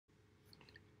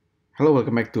Hello,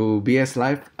 welcome back to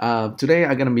BSLIVE. Today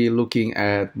I'm gonna be looking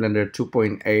at Blender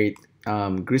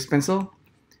 2.8 Grease Pencil,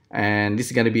 and this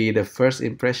is gonna be the first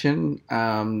impression.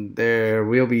 There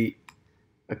will be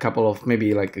a couple of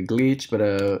maybe like a glitch,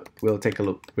 but we'll take a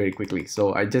look very quickly.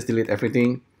 So I just delete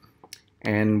everything,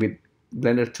 and with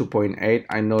Blender 2.8,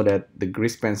 I know that the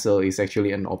Grease Pencil is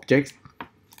actually an object.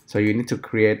 So you need to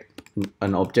create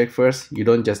an object first. You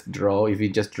don't just draw. If you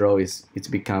just draw, it's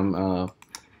become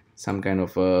some kind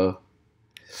of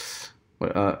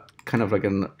kind of like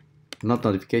a not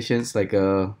notifications, like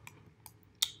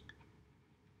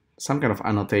some kind of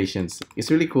annotations.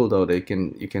 It's really cool though that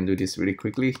you can do this really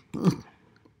quickly.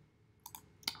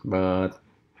 But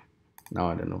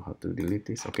now I don't know how to delete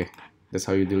this. Okay, that's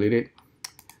how you delete it.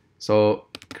 So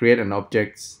create an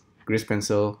object, Grease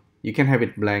Pencil. You can have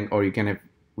it blank or you can have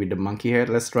with the monkey head.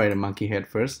 Let's try the monkey head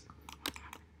first.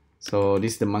 So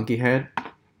this is the monkey head.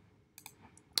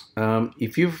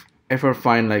 If you've ever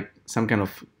find like some kind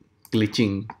of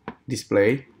glitching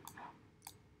display,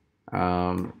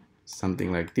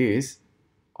 something like this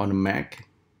on a Mac,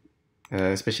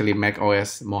 especially Mac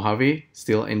OS Mojave,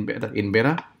 still in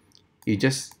beta, you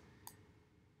just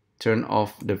turn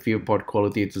off the viewport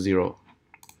quality to 0.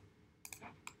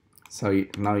 So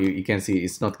now you can see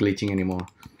it's not glitching anymore.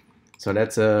 So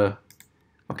that's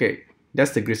okay.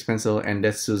 That's the Grease Pencil, and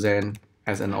that's Suzanne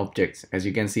as an object, as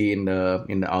you can see in the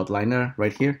outliner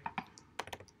right here.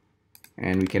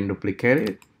 And we can duplicate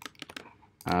it.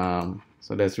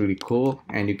 So that's really cool,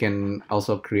 and you can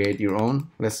also create your own.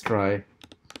 Let's try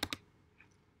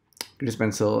Grease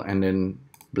Pencil and then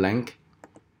blank.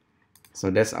 So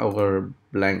that's our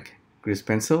blank Grease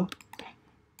Pencil.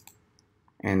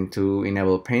 And to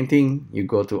enable painting, you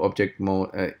go to object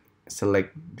mode,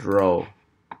 select draw,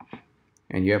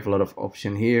 and you have a lot of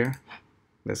options here.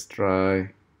 Let's try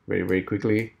very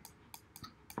quickly.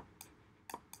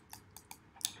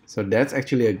 So that's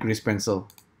actually a Grease Pencil.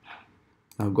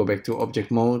 Now go back to object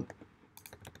mode.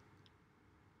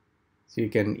 So you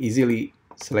can easily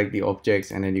select the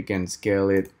objects and then you can scale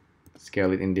it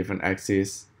in different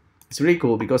axes. It's really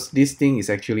cool because this thing is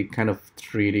actually kind of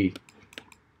 3D.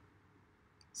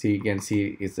 So you can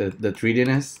see it's the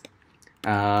 3D-ness.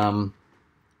 Yeah,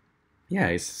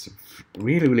 it's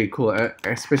really cool,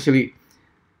 especially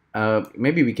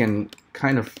maybe we can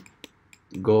kind of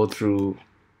go through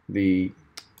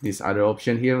this other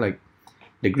option here. Like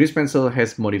the Grease Pencil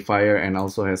has modifier and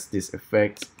also has this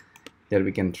effect that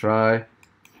we can try.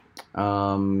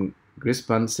 Grease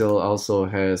Pencil also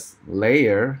has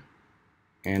layer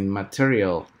and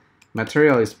material.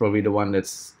 Material is probably the one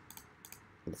that's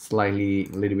slightly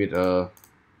a little bit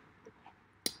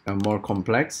more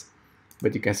complex,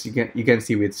 but you can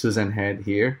see with Susan head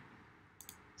here.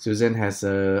 Susan has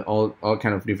all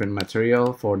kind of different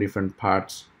material for different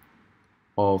parts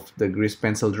of the Grease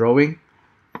Pencil drawing.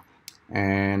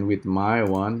 And with my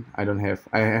one, I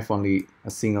have only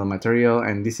a single material,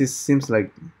 and this seems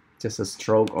like just a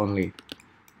stroke only.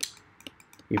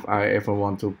 If I ever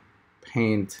want to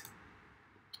paint,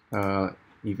 if I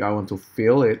want to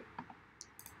fill it,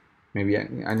 maybe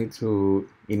I need to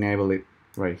enable it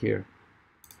right here.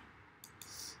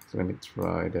 So let me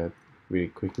try that really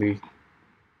quickly.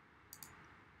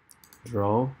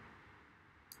 Draw.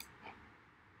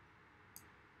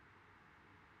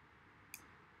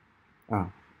 Ah,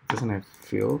 it doesn't have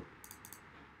fill.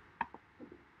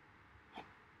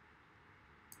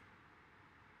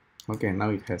 Okay, now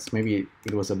it has. Maybe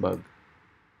it was a bug.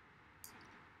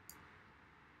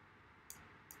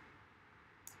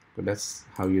 But that's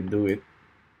how you do it.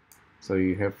 So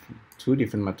you have two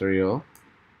different material,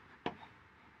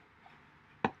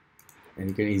 and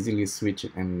you can easily switch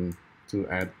it and to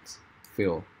add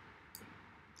fill.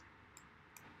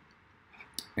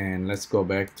 And let's go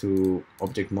back to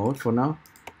object mode for now.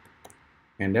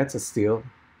 And that's still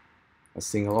a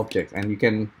single object, and you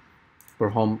can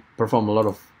perform a lot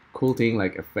of cool things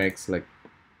like effects, like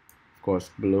of course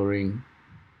blurring,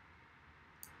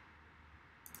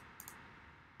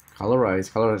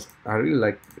 colorize. I really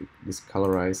like this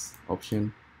colorize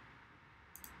option.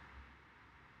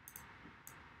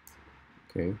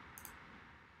 Okay,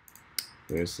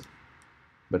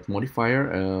 but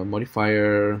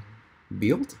modifier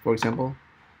build, for example,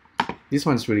 this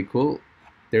one's really cool.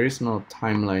 There is no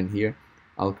timeline here.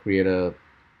 I'll create a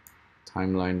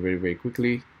timeline very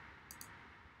quickly.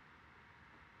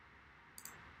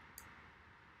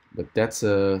 But that's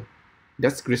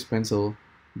Grease Pencil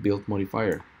build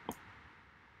modifier.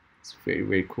 It's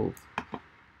very cool.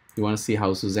 You want to see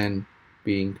how Suzanne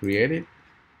being created?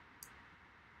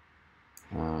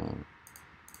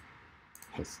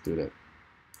 Let's do that.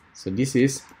 So this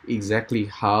is exactly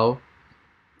how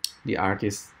the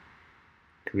artist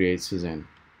creates Suzanne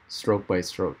stroke by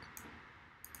stroke.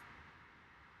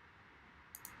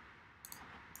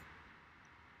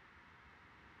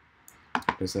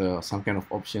 There's some kind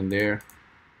of option there.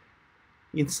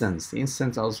 Instance.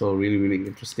 Instance also really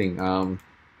interesting.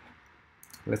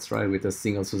 Let's try with a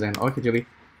single Suzanne. Oh, actually,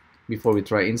 before we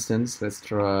try instance, let's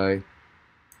try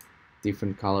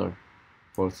different color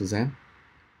for Suzanne.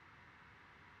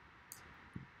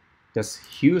 There's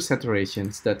hue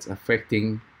saturations that's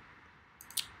affecting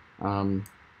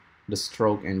the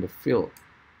stroke and the fill.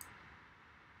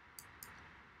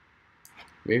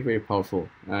 Very powerful.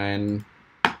 And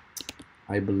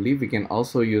I believe we can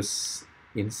also use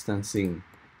instancing,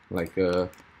 like if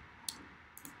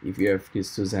you have this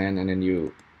Suzanne and then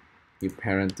you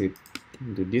parent it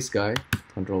into this guy,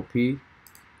 Control P,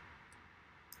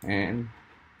 and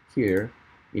here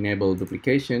enable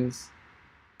duplications,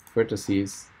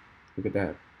 vertices. Look at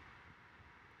that,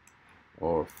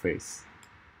 or face.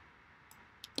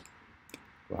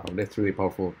 Wow, that's really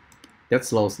powerful. That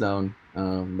slows down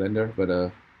Blender, but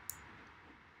let's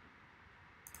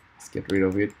get rid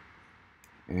of it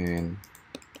and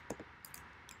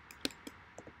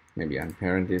maybe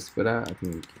unparent this, but I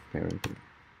think we keep parenting.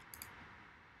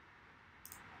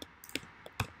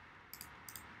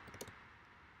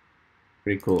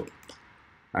 Pretty cool.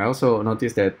 I also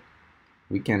noticed that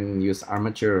we can use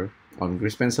armature on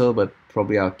grease pencil, but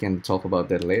probably I can talk about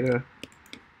that later.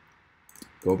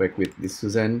 Go back with this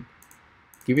Suzanne,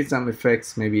 give it some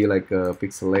effects, maybe like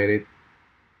pixelated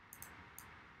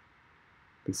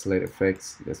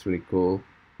effects. That's really cool.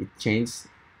 It changed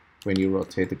when you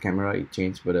rotate the camera, it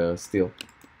changed, but still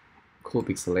cool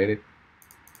pixelated.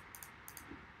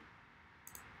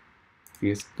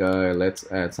 This guy, let's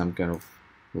add some kind of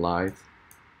light.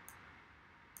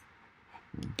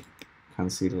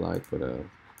 Can't see the light, but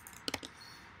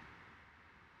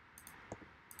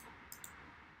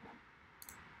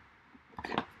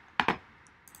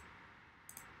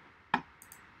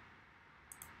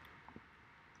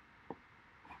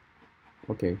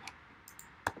okay.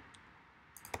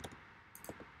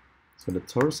 So the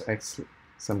torus acts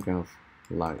some kind of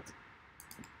light.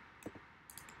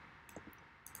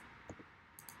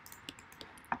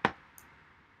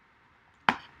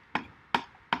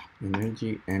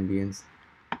 Energy, ambience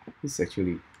is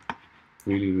actually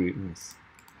really nice.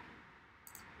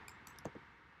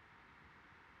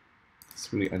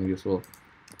 It's really unusual.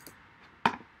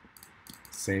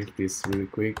 Save this really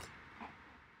quick.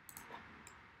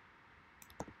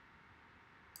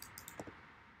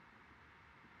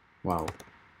 Wow,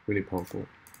 really powerful.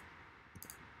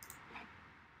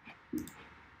 You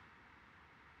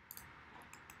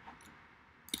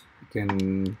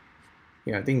can,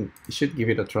 yeah, I think you should give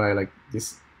it a try. Like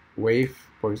this wave,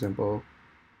 for example,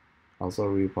 also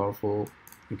really powerful.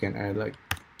 You can add like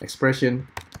expression,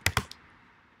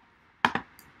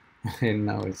 and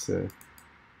now it's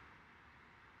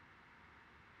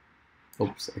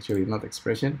oops, actually not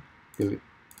expression. Delete.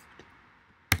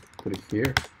 Put it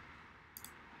here.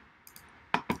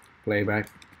 Playback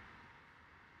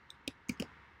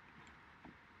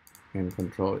and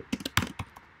control it.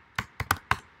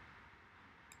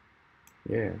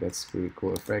 Yeah, that's pretty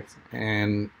cool effect.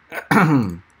 And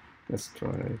let's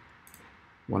try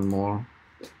one more.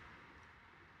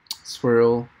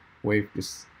 Swirl, wave,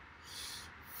 this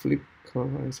flip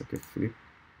colorize. Okay, flip.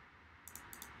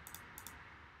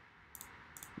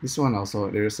 This one also,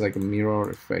 there's like a mirror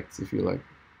effect if you like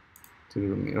to do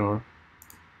the mirror.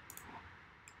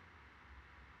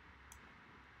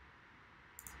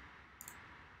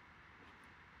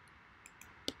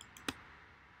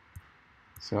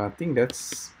 So I think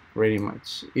that's pretty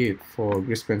much it for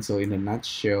grease pencil in a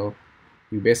nutshell.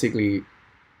 You basically,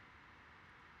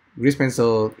 grease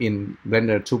pencil in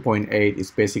Blender 2.8 is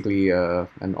basically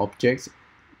an object,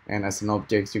 and as an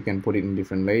object you can put it in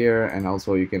different layer, and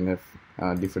also you can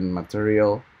have different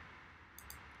material.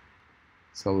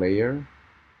 So layer,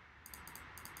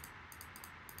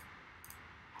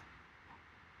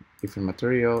 different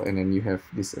material, and then you have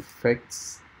this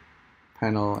effects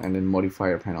panel and then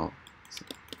modifier panel.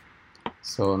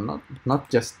 So not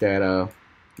just that.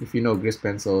 If you know grease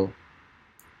pencil,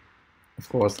 of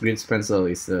course, grease pencil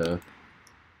is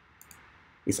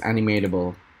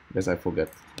animatable. As I forgot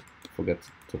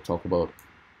to talk about.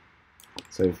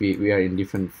 So if we are in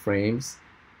different frames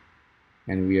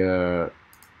and we are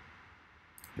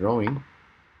drawing,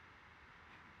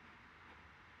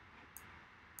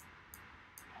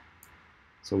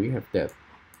 so we have that.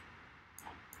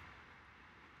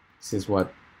 This is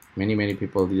what many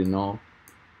people didn't know.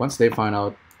 Once they find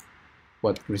out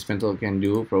what grease pencil can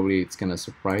do, probably it's gonna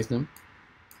surprise them.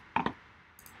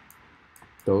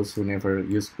 those who never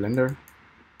use Blender.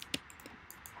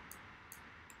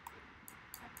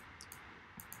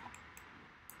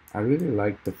 I really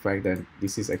like the fact that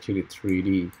this is actually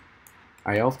 3D.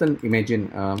 I often imagine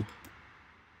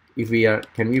if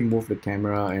can we move the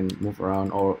camera and move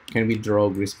around, or can we draw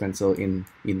grease pencil in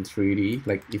 3D?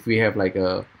 Like if we have like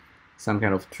some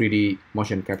kind of 3D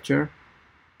motion capture,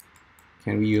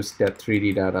 can we use that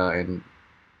 3D data and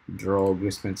draw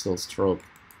grease pencil stroke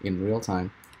in real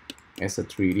time as a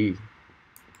 3D?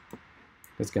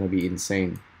 That's gonna be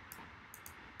insane.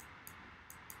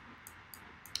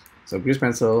 So grease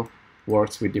pencil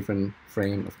works with different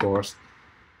frame, of course,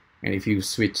 and if you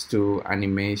switch to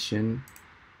animation,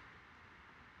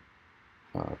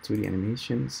 2D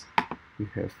animations, you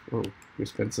have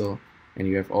grease pencil, and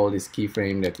you have all this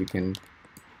keyframe that you can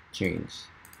change.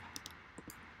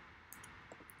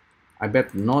 I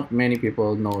bet not many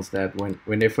people knows that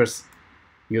when they first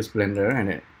use Blender,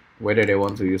 and whether they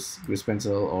want to use grease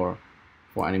pencil or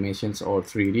for animations or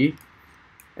 3D,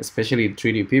 especially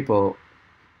 3D people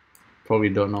probably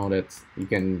don't know that you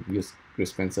can use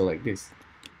grease pencil like this.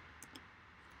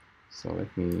 So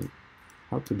let me,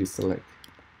 how to deselect?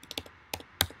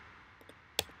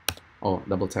 Oh,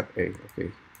 double tap A,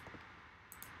 okay.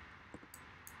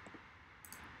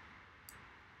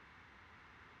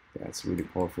 That's really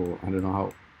powerful. I don't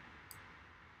know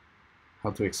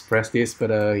how to express this, but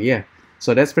yeah.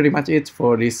 So that's pretty much it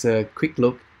for this quick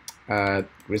look at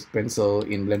grease pencil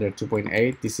in Blender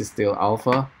 2.8. This is still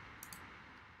alpha.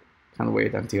 Can't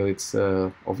wait until it's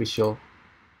official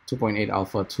 2.8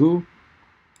 alpha 2.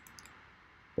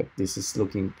 But this is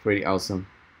looking pretty awesome.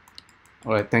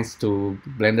 Alright, thanks to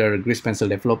Blender grease pencil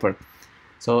developer.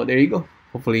 So there you go.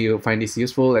 Hopefully you find this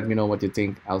useful. Let me know what you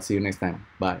think. I'll see you next time.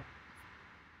 Bye.